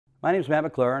My name is Matt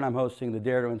McClure, and I'm hosting the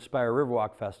Dare to Inspire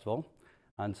Riverwalk Festival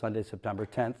on Sunday, September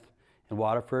 10th in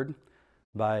Waterford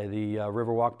by the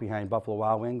Riverwalk behind Buffalo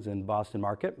Wild Wings and Boston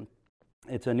Market.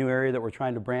 It's a new area that we're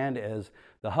trying to brand as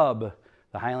the hub,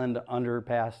 the Highland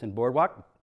Underpass and Boardwalk.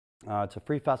 It's a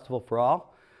free festival for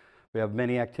all. We have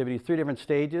many activities, 3 different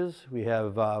stages. We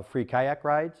have free kayak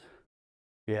rides,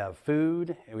 we have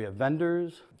food, and we have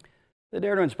vendors. The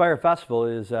Dare to Inspire Festival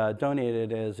is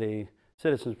donated as a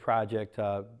citizens project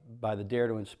by the Dare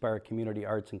to Inspire Community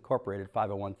Arts Incorporated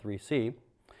 501(c)(3). It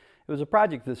was a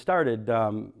project that started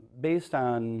based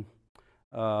on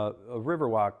a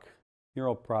Riverwalk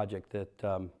mural project that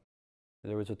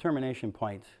there was a termination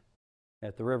point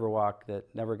at the Riverwalk that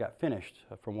never got finished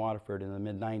from Waterford in the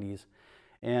mid-90s.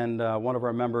 And one of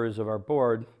our members of our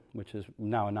board, which is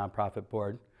now a nonprofit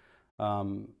board,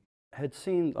 had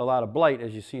seen a lot of blight,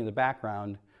 as you see in the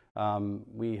background.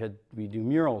 We do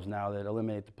murals now that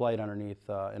eliminate the blight underneath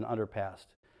an underpass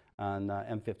on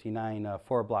M59,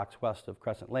 4 blocks west of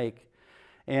Crescent Lake.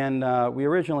 And we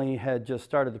originally had just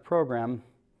started the program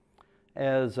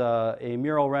as a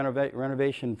mural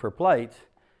renovation for blight.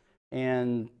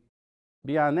 And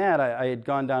beyond that, I had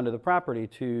gone down to the property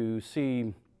to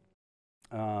see,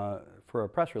 for a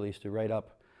press release to write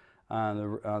up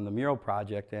on the mural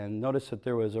project, and noticed that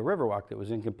there was a Riverwalk that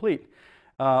was incomplete,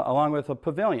 along with a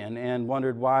pavilion, and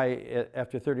wondered why,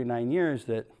 after 39 years,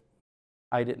 that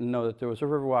I didn't know that there was a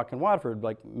Riverwalk in Waterford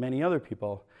like many other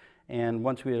people. And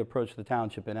once we had approached the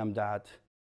township and MDOT,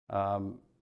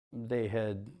 they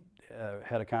had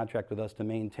had a contract with us to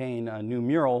maintain a new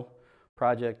mural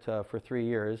project for 3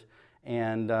 years.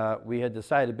 And we had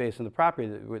decided, based on the property,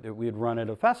 that we'd run at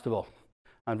a festival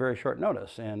on very short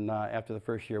notice. And after the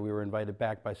first year, we were invited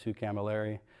back by Sue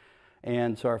Camilleri.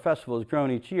 And so our festival has grown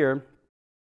each year.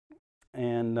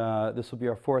 And this will be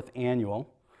our 4th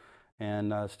annual,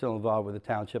 and still involved with the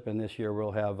township. And this year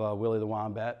we'll have Willie the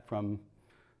Wombat from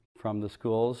the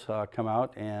schools come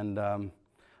out, and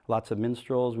lots of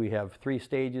minstrels. We have 3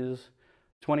 stages.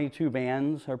 22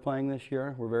 bands are playing this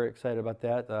year. We're very excited about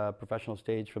that. Professional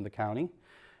stage from the county,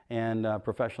 and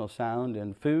professional sound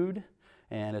and food.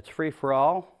 And it's free for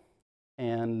all.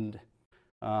 And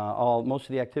most of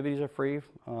the activities are free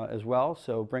as well.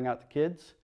 So bring out the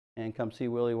kids and come see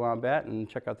Willie Wombat and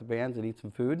check out the bands and eat some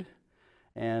food.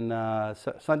 And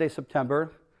Sunday,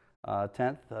 September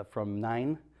 10th from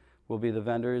 9 will be the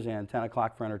vendors, and 10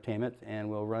 o'clock for entertainment, and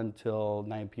we'll run till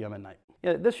 9 p.m. at night.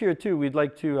 Yeah, this year too, we'd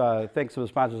like to thank some of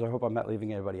the sponsors. I hope I'm not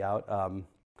leaving anybody out.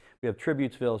 We have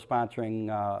Tributesville sponsoring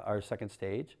our 2nd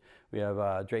stage. We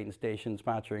have Drayton Station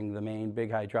sponsoring the main big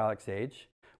hydraulic stage.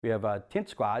 We have Tint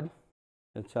Squad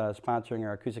that's sponsoring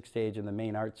our acoustic stage in the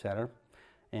main art center.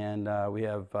 And we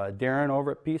have Darren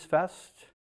over at Peace Fest,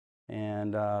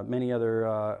 and many other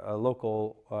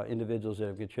local individuals that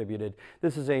have contributed.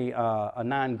 This is a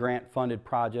non-grant funded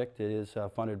project. It is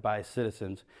funded by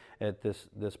citizens at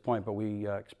this point, but we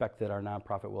expect that our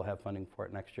nonprofit will have funding for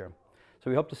it next year. So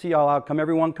we hope to see you all out. Come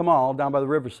everyone, come all, down by the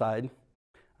riverside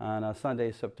on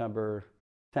Sunday, September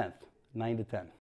 10th, 9 to 10.